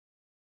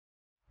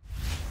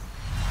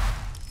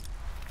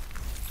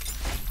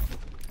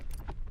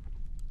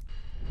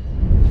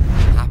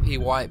Happy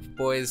wipe,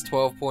 boys.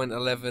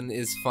 12.11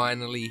 is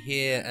finally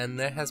here, and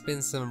there has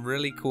been some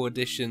really cool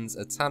additions,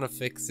 a ton of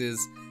fixes,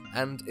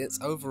 and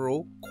it's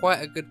overall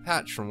quite a good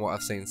patch from what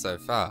I've seen so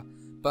far.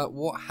 But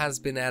what has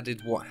been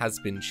added, what has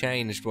been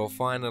changed? Well,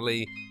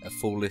 finally a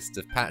full list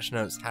of patch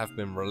notes have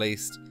been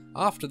released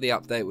after the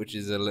update, which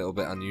is a little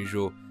bit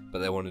unusual, but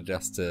they wanted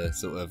us to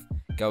sort of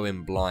go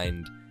in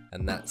blind,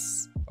 and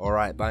that's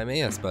alright by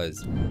me, I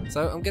suppose.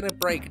 So I'm going to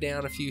break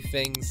down a few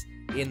things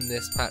in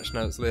this patch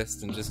notes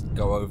list and just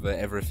go over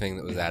everything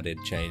that was added,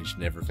 changed,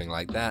 and everything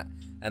like that.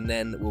 And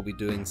then we'll be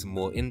doing some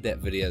more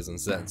in-depth videos on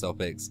certain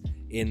topics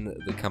in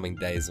the coming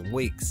days and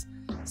weeks.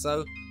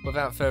 So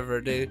without further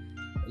ado,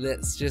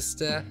 let's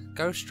just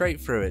go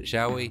straight through it,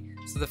 shall we?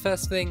 So the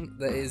first thing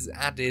that is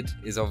added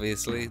is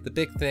obviously the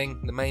big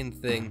thing, the main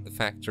thing, the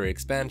factory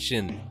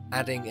expansion,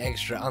 adding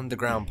extra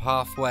underground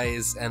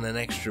pathways and an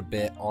extra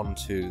bit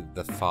onto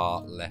the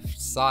far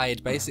left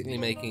side, basically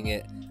making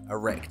it a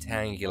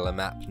rectangular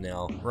map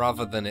now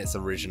rather than its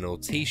original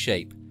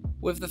T-shape.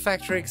 With the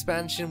factory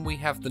expansion, we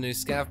have the new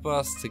scav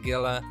boss,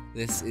 Tagilla.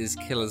 This is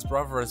Killer's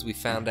brother, as we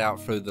found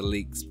out through the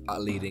leaks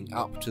leading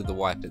up to the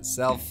wipe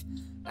itself.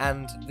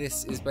 And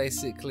this is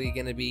basically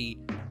going to be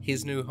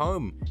his new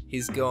home.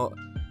 He's got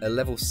a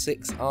level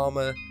 6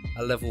 armor,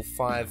 a level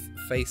 5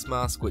 face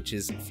mask which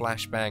is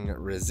flashbang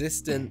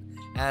resistant,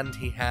 and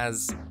he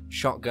has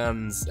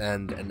shotguns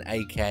and an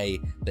AK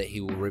that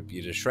he will rip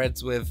you to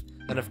shreds with,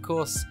 and of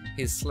course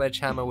his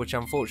sledgehammer, which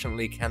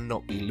unfortunately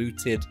cannot be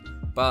looted,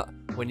 but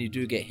when you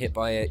do get hit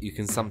by it you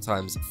can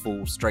sometimes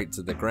fall straight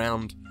to the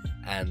ground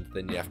and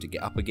then you have to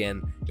get up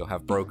again, you'll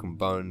have broken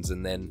bones,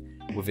 and then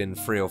within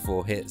 3 or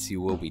 4 hits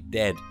you will be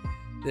dead.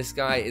 This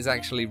guy is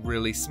actually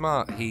really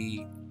smart.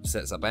 He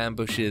sets up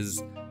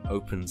ambushes,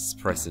 opens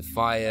suppressive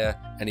fire,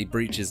 and he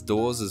breaches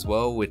doors as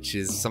well, which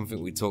is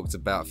something we talked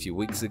about a few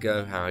weeks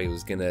ago, how he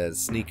was gonna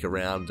sneak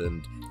around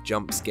and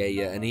jump scare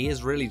you, and he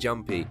is really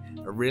jumpy,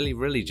 a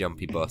really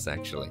jumpy boss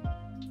actually.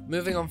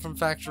 Moving on from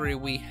factory,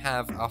 we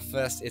have our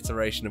first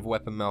iteration of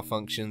weapon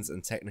malfunctions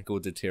and technical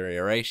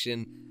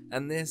deterioration,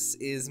 and this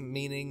is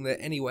meaning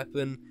that any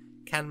weapon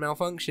can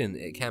malfunction.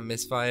 It can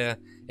misfire,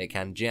 it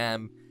can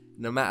jam,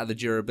 no matter the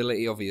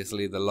durability.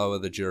 Obviously the lower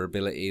the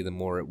durability the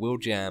more it will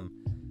jam,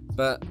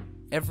 but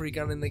every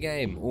gun in the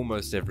game,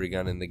 almost every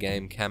gun in the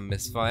game, can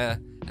misfire,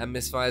 and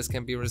misfires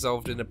can be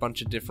resolved in a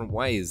bunch of different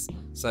ways.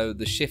 So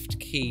the shift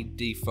key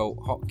default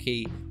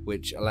hotkey,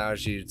 which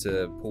allows you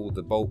to pull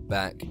the bolt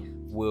back,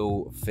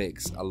 will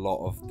fix a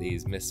lot of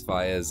these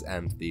misfires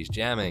and these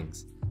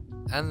jammings.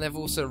 And they've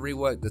also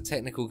reworked the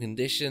technical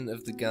condition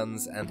of the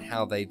guns and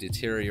how they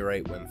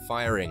deteriorate when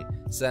firing.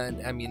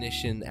 Certain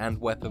ammunition and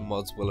weapon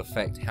mods will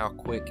affect how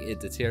quick it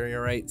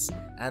deteriorates,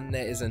 and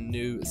there is a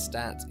new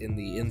stat in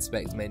the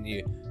inspect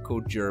menu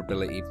called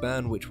durability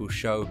burn, which will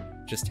show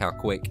just how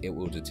quick it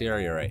will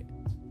deteriorate.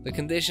 The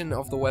condition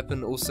of the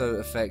weapon also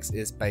affects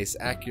its base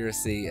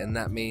accuracy, and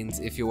that means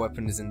if your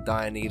weapon is in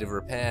dire need of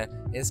repair,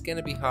 it's going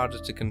to be harder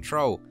to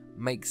control.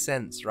 Makes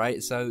sense,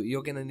 right? So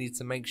you're going to need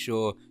to make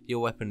sure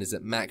your weapon is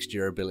at max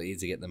durability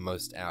to get the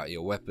most out of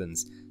your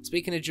weapons.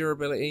 Speaking of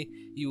durability,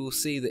 you will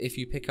see that if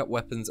you pick up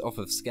weapons off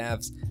of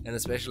scavs, and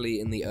especially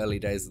in the early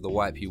days of the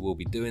wipe you will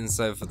be doing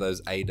so for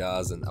those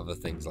ADARs and other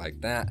things like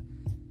that,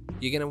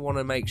 you're going to want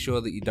to make sure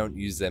that you don't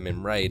use them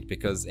in raid,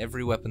 because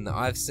every weapon that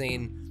I've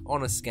seen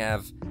on a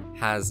scav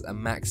has a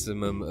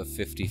maximum of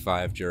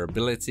 55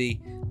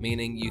 durability,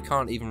 meaning you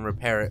can't even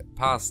repair it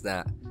past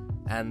that.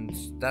 And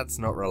that's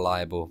not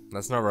reliable.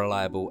 That's not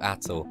reliable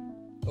at all.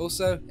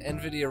 Also,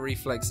 NVIDIA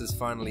Reflex has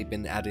finally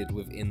been added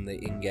within the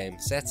in-game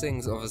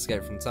settings of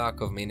Escape from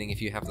Tarkov, meaning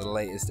if you have the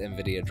latest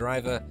NVIDIA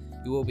driver,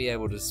 you will be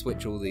able to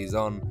switch all these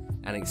on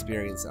and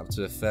experience up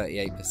to a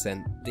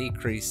 38%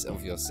 decrease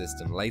of your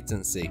system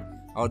latency.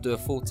 I'll do a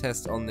full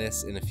test on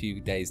this in a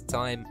few days'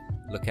 time.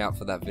 Look out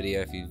for that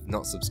video. If you've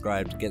not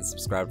subscribed, get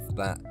subscribed for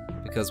that,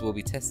 because we'll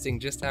be testing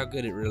just how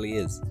good it really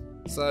is.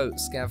 So,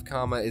 Scav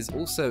Karma is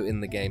also in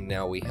the game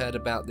now. We heard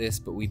about this,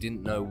 but we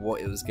didn't know what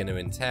it was going to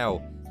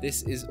entail.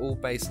 This is all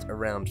based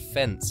around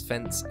Fence.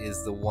 Fence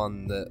is the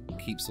one that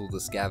keeps all the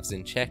scavs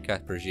in check, I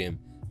presume,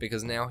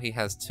 because now he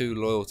has 2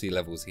 loyalty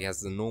levels. He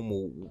has the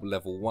normal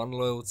level 1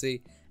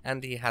 loyalty,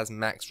 and he has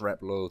max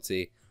rep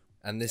loyalty,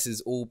 and this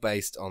is all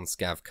based on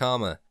Scav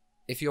Karma.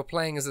 If you're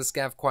playing as a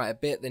scav quite a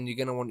bit, then you're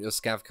going to want your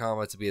scav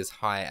karma to be as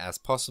high as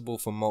possible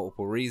for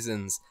multiple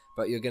reasons,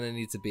 but you're going to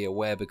need to be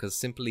aware, because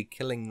simply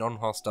killing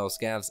non-hostile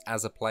scavs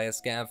as a player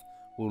scav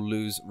will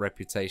lose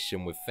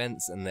reputation with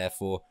Fence and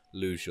therefore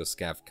lose your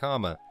scav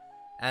karma.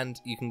 And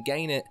you can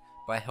gain it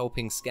by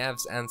helping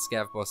scavs and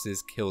scav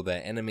bosses kill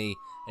their enemy,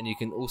 and you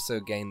can also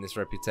gain this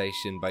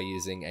reputation by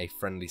using a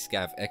friendly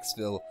scav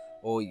exfil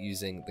or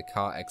using the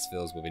car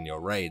exfils within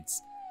your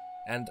raids.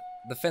 And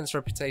the Fence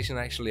reputation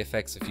actually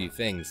affects a few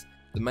things.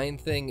 The main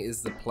thing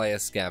is the player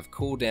scav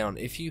cooldown.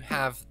 If you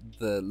have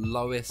the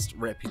lowest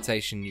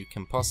reputation you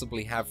can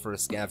possibly have for a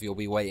scav, you'll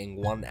be waiting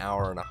 1.5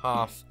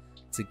 hours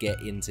to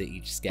get into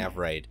each scav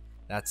raid.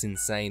 That's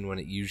insane when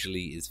it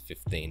usually is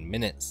 15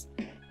 minutes.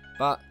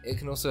 But it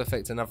can also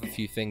affect another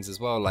few things as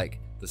well, like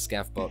the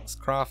scav box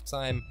craft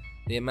time.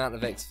 the amount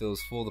of exfils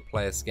for the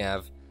player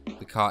scav,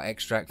 the car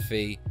extract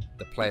fee,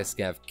 the player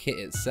scav kit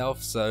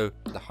itself, so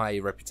the higher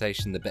your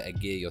reputation the better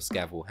gear your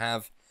scav will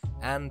have,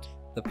 and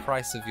the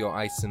price of your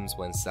items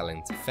when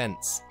selling to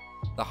fence.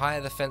 The higher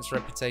the fence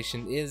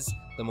reputation is,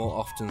 the more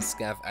often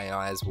scav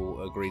AIs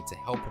will agree to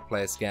help a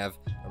player scav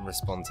and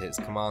respond to its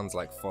commands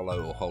like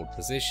follow or hold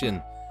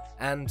position,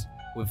 and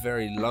with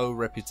very low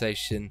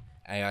reputation,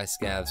 AI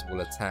scavs will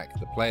attack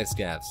the player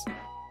scavs.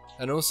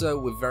 And also,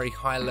 with very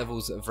high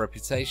levels of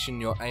reputation,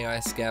 your AI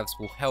scavs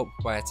will help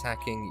by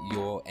attacking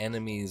your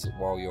enemies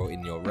while you're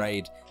in your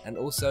raid, and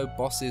also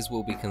bosses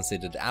will be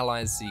considered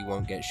allies, so you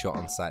won't get shot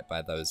on sight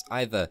by those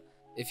either.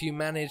 If you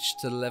manage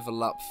to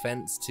level up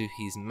Fence to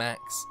his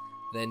max,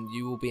 then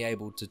you will be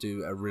able to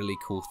do a really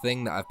cool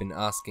thing that I've been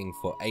asking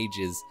for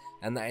ages,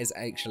 and that is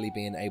actually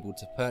being able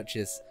to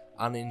purchase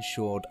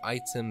uninsured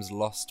items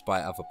lost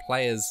by other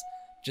players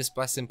just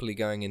by simply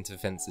going into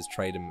Fence's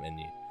trader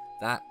menu.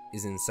 That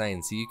is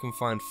insane. So you can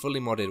find fully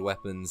modded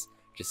weapons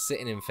just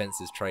sitting in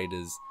Fence's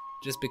traders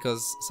just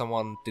because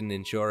someone didn't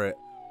insure it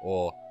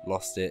or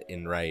lost it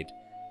in raid.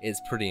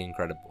 It's pretty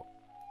incredible.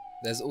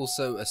 There's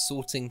also a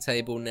sorting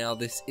table now.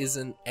 This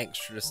isn't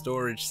extra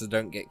storage, so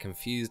don't get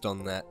confused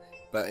on that,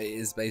 but it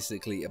is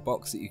basically a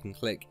box that you can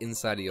click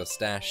inside of your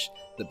stash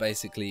that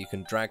basically you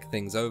can drag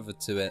things over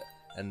to it,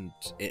 and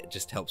it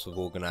just helps with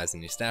organising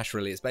your stash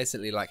really. It's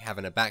basically like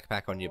having a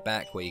backpack on your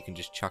back where you can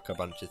just chuck a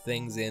bunch of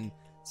things in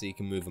so you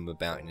can move them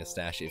about in your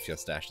stash if your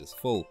stash is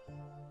full.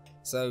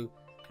 So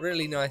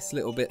really nice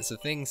little bits of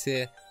things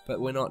here,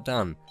 but we're not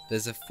done.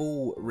 There's a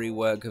full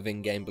rework of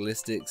in-game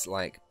ballistics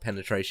like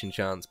penetration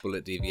chance,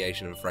 bullet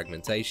deviation and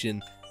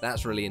fragmentation.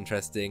 That's really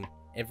interesting.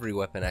 Every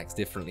weapon acts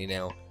differently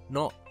now.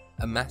 Not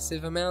a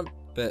massive amount,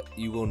 but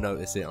you will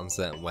notice it on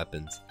certain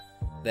weapons.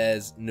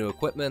 There's new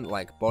equipment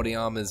like body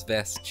armors,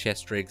 vests,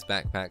 chest rigs,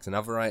 backpacks and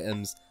other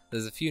items.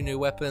 There's a few new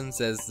weapons.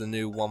 There's the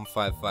new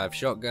 155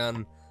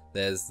 shotgun,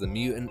 there's the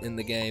mutant in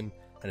the game,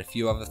 and a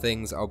few other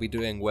things. I'll be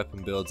doing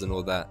weapon builds and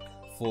all that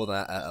for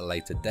that at a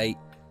later date.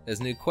 There's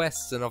new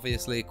quests, and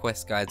obviously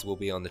quest guides will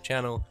be on the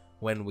channel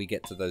when we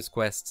get to those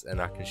quests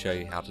and I can show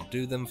you how to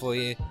do them for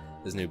you.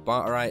 There's new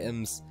barter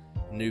items,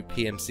 new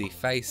PMC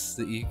face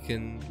that you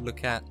can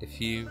look at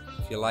if you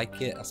like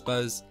it, I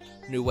suppose.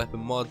 New weapon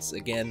mods,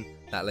 again,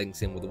 that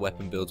links in with the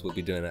weapon builds we'll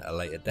be doing at a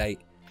later date.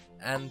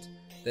 And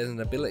there's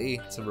an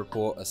ability to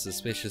report a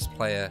suspicious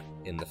player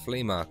in the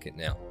flea market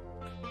now.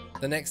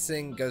 The next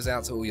thing goes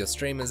out to all your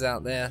streamers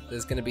out there.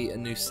 There's going to be a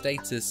new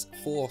status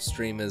for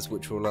streamers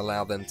which will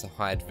allow them to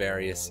hide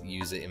various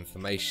user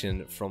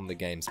information from the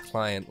game's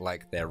client,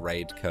 like their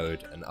raid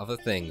code and other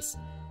things.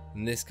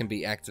 And this can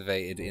be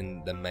activated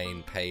in the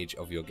main page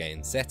of your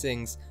game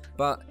settings,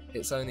 but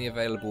it's only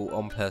available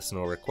on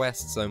personal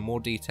request, so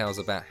more details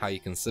about how you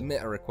can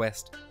submit a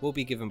request will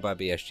be given by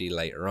BSG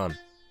later on.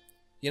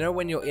 You know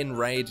when you're in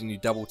raid and you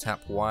double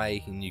tap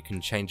Y and you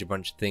can change a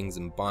bunch of things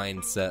and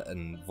bind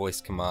certain voice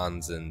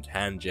commands and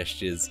hand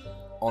gestures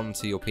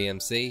onto your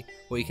PMC?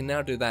 Well, you can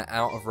now do that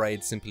out of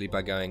raid simply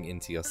by going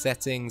into your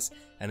settings,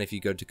 and if you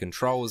go to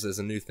controls, there's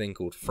a new thing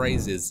called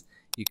phrases.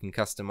 You can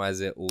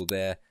customize it all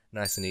there,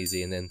 nice and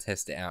easy, and then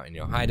test it out in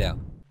your hideout.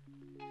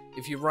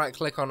 If you right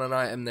click on an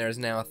item, there is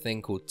now a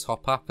thing called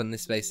top up, and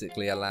this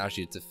basically allows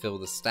you to fill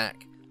the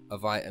stack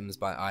of items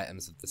by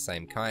items of the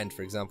same kind.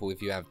 For example,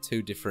 if you have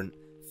two different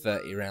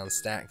 30 round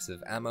stacks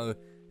of ammo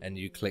and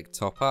you click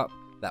top up,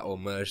 that will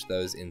merge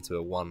those into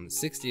a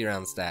 160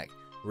 round stack.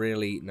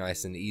 Really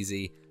nice and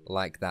easy,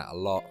 like that a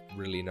lot,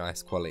 really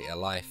nice quality of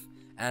life.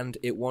 And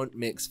it won't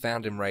mix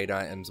found in raid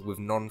items with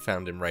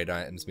non-found in raid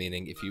items,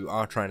 meaning if you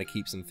are trying to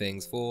keep some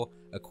things for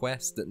a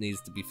quest that needs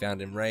to be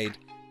found in raid,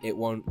 it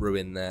won't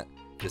ruin that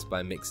just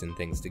by mixing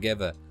things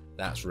together.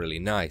 That's really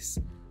nice.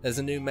 There's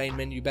a new main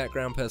menu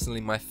background,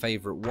 personally my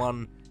favourite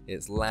one.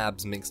 It's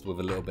labs mixed with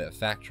a little bit of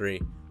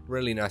factory.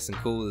 Really nice and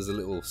cool. There's a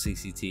little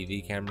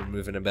CCTV camera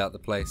moving about the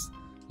place.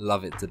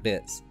 Love it to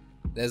bits.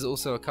 There's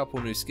also a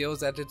couple new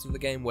skills added to the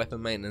game,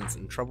 weapon maintenance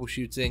and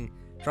troubleshooting.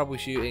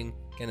 Troubleshooting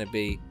gonna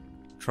be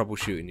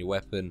troubleshooting your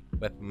weapon,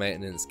 weapon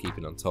maintenance,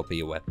 keeping on top of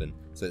your weapon.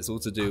 So it's all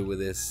to do with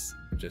this,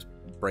 just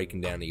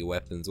breaking down of your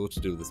weapons, all to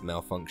do with this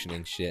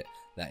malfunctioning shit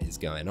that is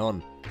going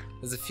on.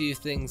 There's a few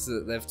things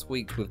that they've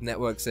tweaked with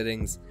network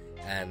settings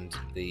and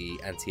the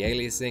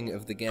anti-aliasing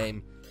of the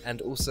game,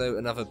 and also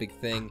another big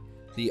thing,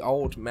 the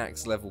old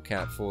max level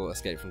cap for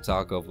Escape from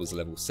Tarkov was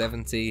level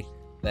 70,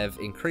 they've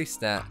increased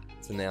that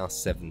to now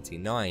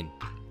 79.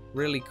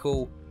 Really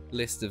cool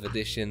list of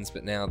additions,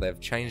 but now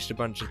they've changed a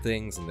bunch of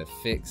things and they've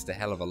fixed a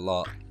hell of a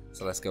lot,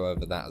 so let's go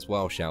over that as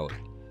well, shall we?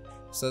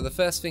 So the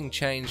first thing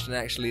changed, and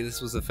actually this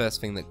was the first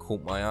thing that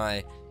caught my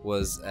eye,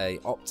 was a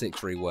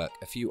optics rework.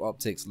 A few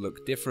optics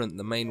look different,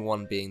 the main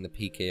one being the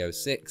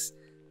PK06.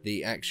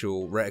 The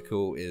actual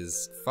reticle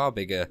is far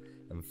bigger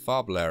and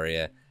far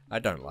blurrier. I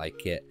don't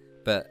like it.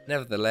 But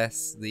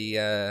nevertheless,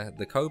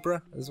 the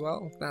Cobra as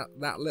well,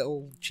 that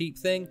little cheap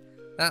thing,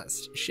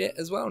 that's shit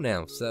as well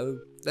now. So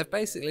they've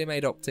basically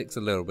made optics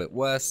a little bit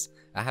worse.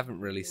 I haven't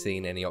really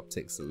seen any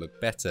optics that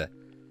look better.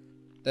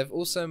 They've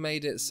also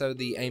made it so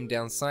the aim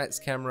down sights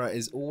camera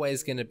is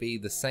always going to be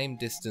the same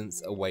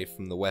distance away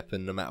from the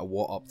weapon no matter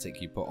what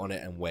optic you put on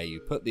it and where you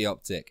put the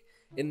optic.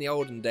 In the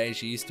olden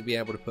days you used to be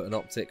able to put an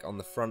optic on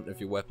the front of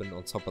your weapon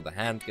on top of the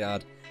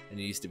handguard, and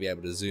you used to be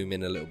able to zoom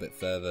in a little bit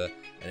further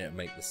and it would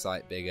make the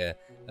sight bigger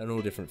and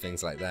all different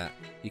things like that.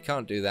 You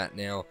can't do that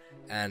now,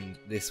 and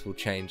this will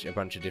change a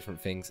bunch of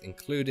different things,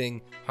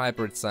 including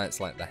hybrid sights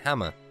like the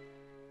hammer.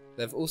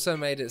 They've also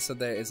made it so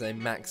there is a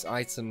max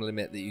item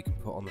limit that you can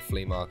put on the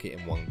flea market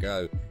in one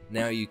go.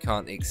 Now you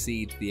can't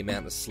exceed the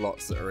amount of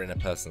slots that are in a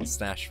person's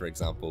stash, for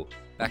example.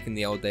 Back in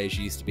the old days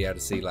you used to be able to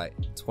see like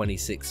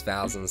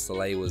 26,000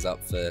 Soleil was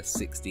up for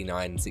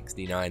 69,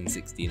 69,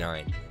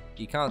 69.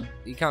 You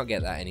can't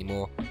get that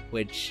anymore,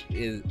 which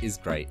is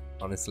great.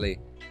 Honestly,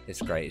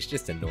 it's great. It's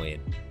just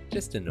annoying.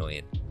 Just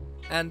annoying.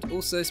 And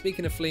also,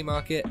 speaking of flea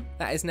market,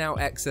 that is now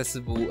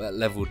accessible at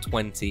level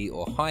 20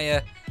 or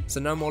higher, so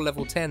no more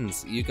level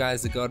 10s. You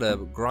guys have got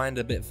to grind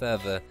a bit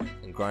further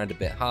and grind a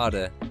bit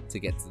harder to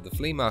get to the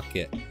flea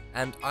market.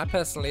 And I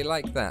personally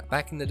like that.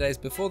 Back in the days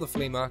before the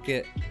flea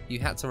market, you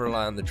had to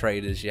rely on the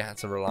traders, you had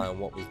to rely on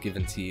what was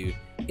given to you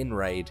in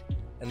raid,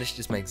 and this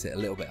just makes it a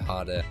little bit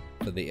harder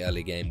for the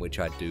early game, which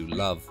I do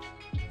love.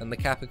 And the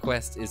Kappa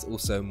quest is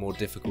also more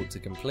difficult to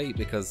complete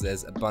because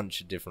there's a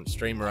bunch of different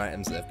streamer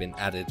items that have been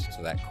added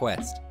to that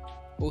quest.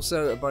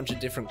 Also, a bunch of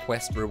different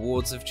quest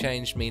rewards have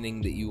changed,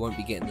 meaning that you won't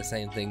be getting the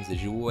same things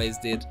as you always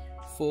did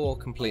for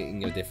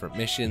completing your different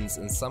missions,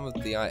 and some of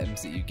the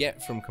items that you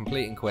get from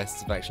completing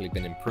quests have actually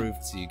been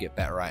improved, so you get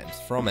better items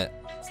from it,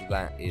 so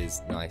that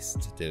is nice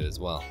to do as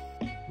well.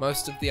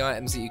 Most of the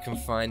items that you can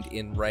find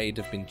in raid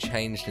have been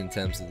changed in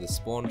terms of the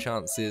spawn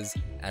chances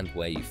and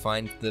where you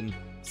find them,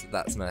 so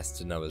that's nice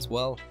to know as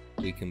well.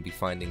 We can be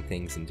finding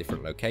things in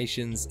different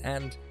locations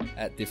and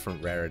at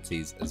different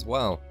rarities as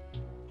well.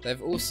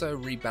 They've also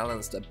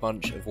rebalanced a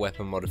bunch of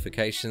weapon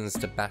modifications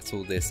to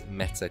battle this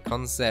meta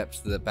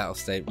concept that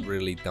Battlestate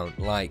really don't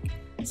like.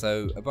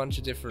 So a bunch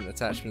of different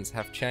attachments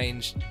have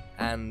changed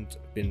and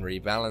been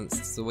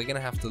rebalanced, so we're going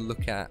to have to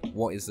look at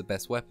what is the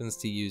best weapons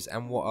to use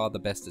and what are the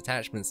best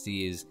attachments to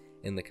use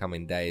in the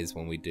coming days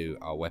when we do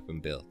our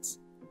weapon builds.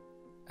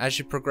 As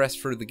you progress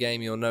through the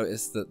game, you'll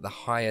notice that the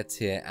higher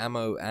tier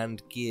ammo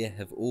and gear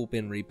have all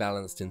been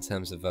rebalanced in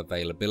terms of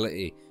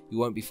availability. You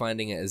won't be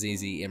finding it as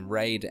easy in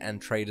raid,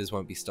 and traders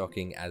won't be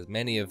stocking as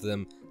many of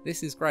them.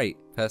 This is great,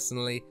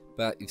 personally,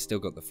 but you've still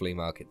got the flea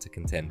market to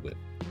contend with.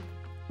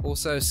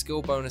 Also,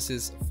 skill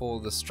bonuses for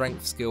the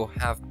strength skill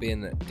have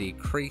been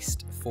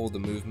decreased for the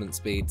movement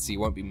speed, so you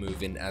won't be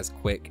moving as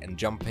quick and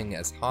jumping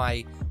as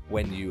high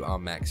when you are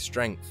max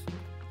strength.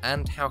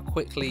 And how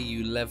quickly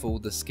you level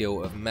the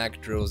skill of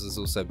mag drills has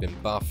also been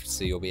buffed,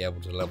 so you'll be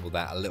able to level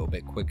that a little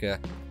bit quicker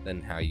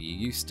than how you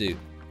used to.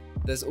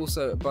 There's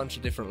also a bunch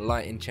of different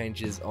lighting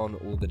changes on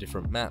all the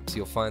different maps.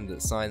 You'll find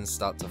that signs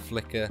start to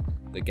flicker.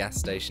 The gas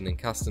station in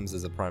Customs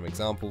is a prime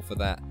example for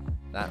that.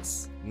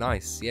 That's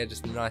nice. Yeah,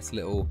 just a nice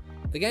little...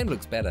 The game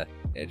looks better.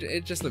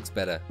 It just looks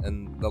better,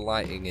 and the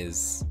lighting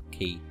is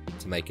key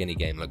to make any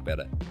game look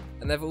better.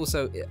 And they've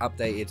also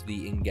updated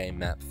the in-game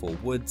map for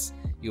woods.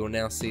 You'll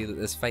now see that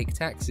there's fake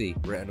taxi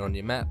written on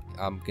your map.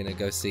 I'm gonna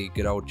go see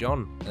good old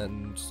John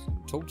and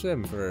talk to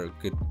him for a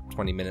good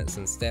 20 minutes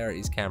and stare at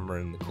his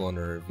camera in the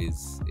corner of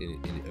his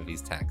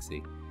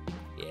taxi.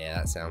 Yeah,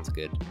 that sounds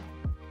good.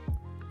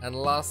 And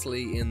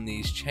lastly, in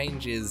these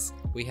changes,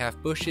 we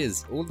have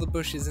bushes. All the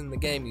bushes in the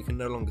game you can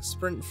no longer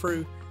sprint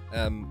through.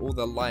 All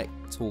the light,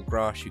 tall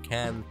grass you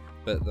can,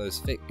 but those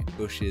thick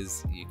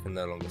bushes you can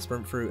no longer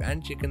sprint through,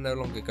 and you can no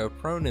longer go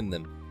prone in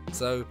them.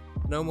 So,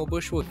 no more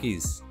bush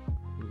Wookiees,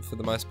 for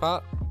the most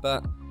part.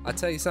 But I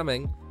tell you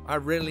something, I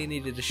really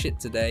needed a shit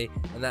today,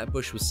 and that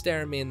bush was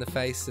staring me in the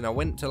face, and I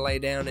went to lay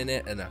down in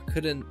it, and I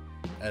couldn't,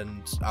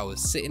 and I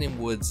was sitting in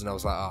woods, and I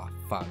was like, oh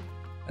fuck.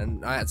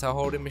 And I had to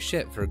hold in my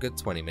shit for a good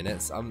 20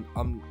 minutes. I'm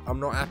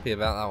not happy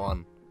about that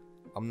one.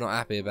 I'm not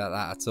happy about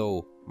that at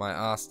all. My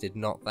ass did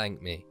not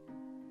thank me.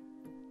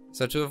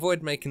 So to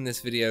avoid making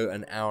this video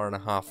an hour and a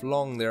half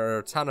long, there are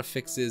a ton of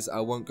fixes. I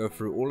won't go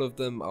through all of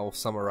them, I'll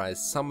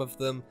summarize some of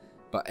them,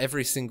 but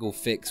every single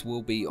fix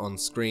will be on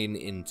screen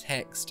in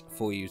text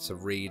for you to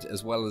read,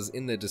 as well as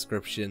in the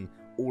description.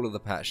 All of the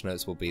patch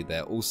notes will be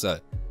there also.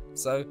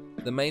 So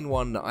the main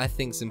one that I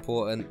think is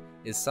important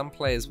is some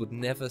players would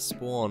never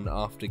spawn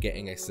after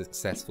getting a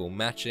successful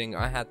matching.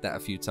 I had that a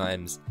few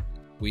times.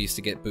 We used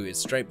to get booted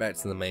straight back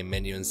to the main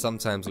menu and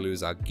sometimes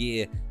lose our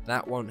gear.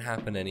 That won't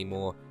happen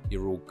anymore.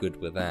 You're all good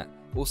with that.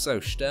 Also,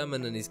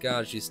 Sturman and his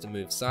guards used to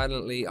move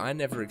silently. I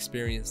never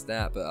experienced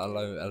that, but I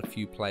know a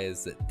few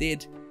players that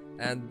did,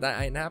 and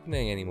that ain't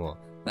happening anymore.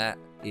 That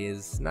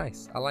is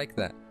nice. I like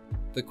that.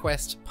 The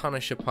quest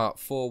Punisher Part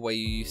 4, where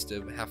you used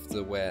to have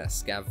to wear a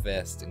scav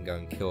vest and go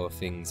and kill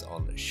things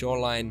on the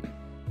shoreline,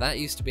 that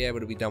used to be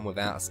able to be done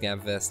without a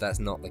scav vest. That's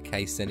not the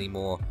case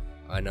anymore.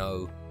 I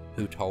know,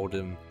 who told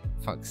him?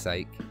 Fuck's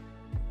sake.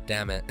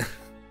 Damn it.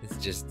 It's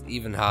just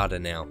even harder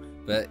now.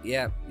 But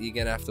yeah, you're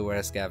gonna have to wear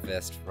a scav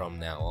vest from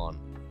now on.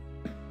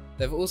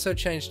 They've also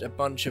changed a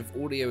bunch of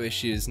audio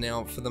issues.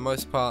 Now, for the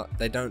most part,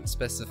 they don't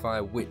specify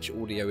which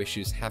audio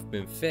issues have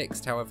been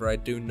fixed. However, I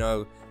do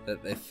know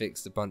that they've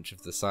fixed a bunch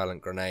of the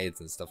silent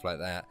grenades and stuff like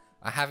that.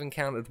 I have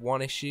encountered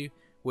one issue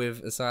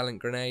with a silent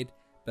grenade,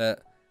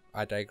 but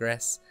I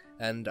digress.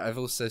 And I've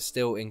also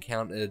still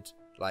encountered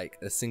like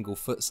a single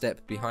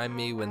footstep behind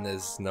me when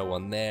there's no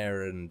one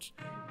there, and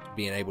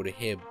being able to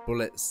hear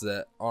bullets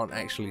that aren't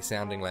actually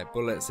sounding like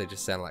bullets. They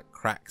just sound like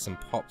cracks and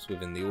pops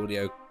within the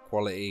audio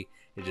quality.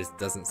 It just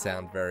doesn't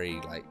sound very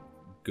like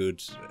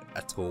good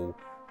at all,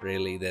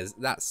 really.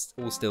 That's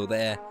all still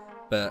there,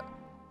 but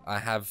I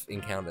have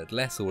encountered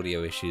less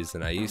audio issues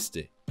than I used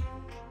to.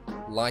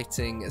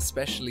 Lighting,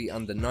 especially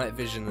under night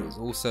vision, has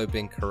also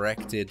been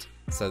corrected,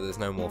 so there's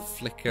no more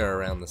flicker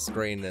around the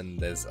screen and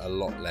there's a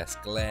lot less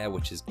glare,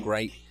 which is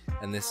great.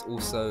 And this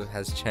also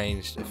has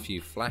changed a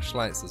few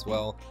flashlights as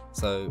well,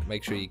 so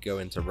make sure you go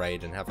into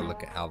Raid and have a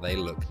look at how they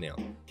look now,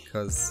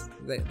 because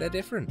they're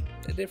different.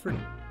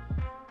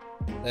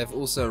 They've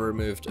also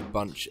removed a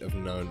bunch of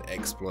known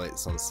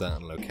exploits on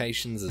certain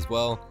locations as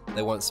well.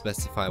 They won't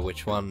specify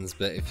which ones,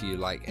 but if you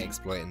like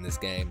exploit in this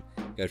game,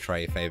 go try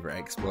your favourite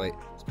exploit.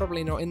 It's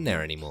probably not in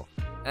there anymore.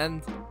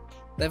 And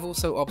they've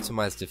also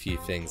optimized a few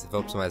things.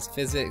 They've optimized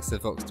physics,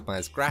 they've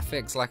optimized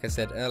graphics. Like I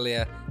said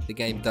earlier, the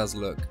game does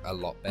look a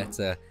lot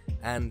better,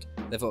 and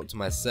they've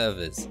optimized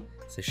servers.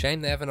 It's a shame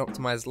they haven't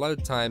optimized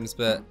load times,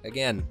 but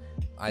again,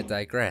 I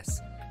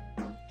digress.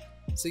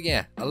 So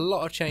yeah, a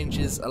lot of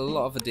changes, a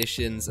lot of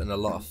additions, and a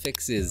lot of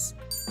fixes.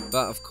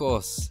 But of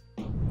course,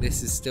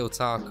 this is still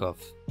Tarkov.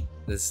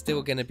 There's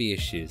still going to be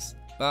issues.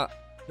 But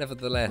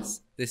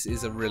nevertheless, this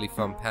is a really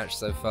fun patch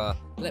so far.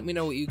 Let me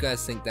know what you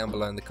guys think down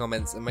below in the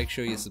comments, and make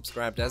sure you're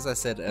subscribed, as I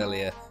said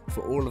earlier,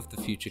 for all of the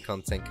future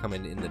content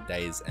coming in the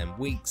days and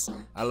weeks.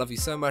 I love you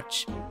so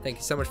much. Thank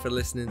you so much for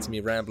listening to me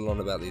ramble on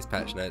about these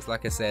patch notes.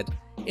 Like I said,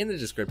 in the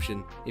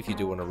description if you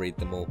do want to read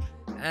them all.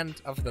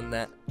 And other than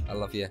that, I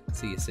love you.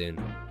 See you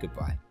soon.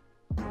 Goodbye.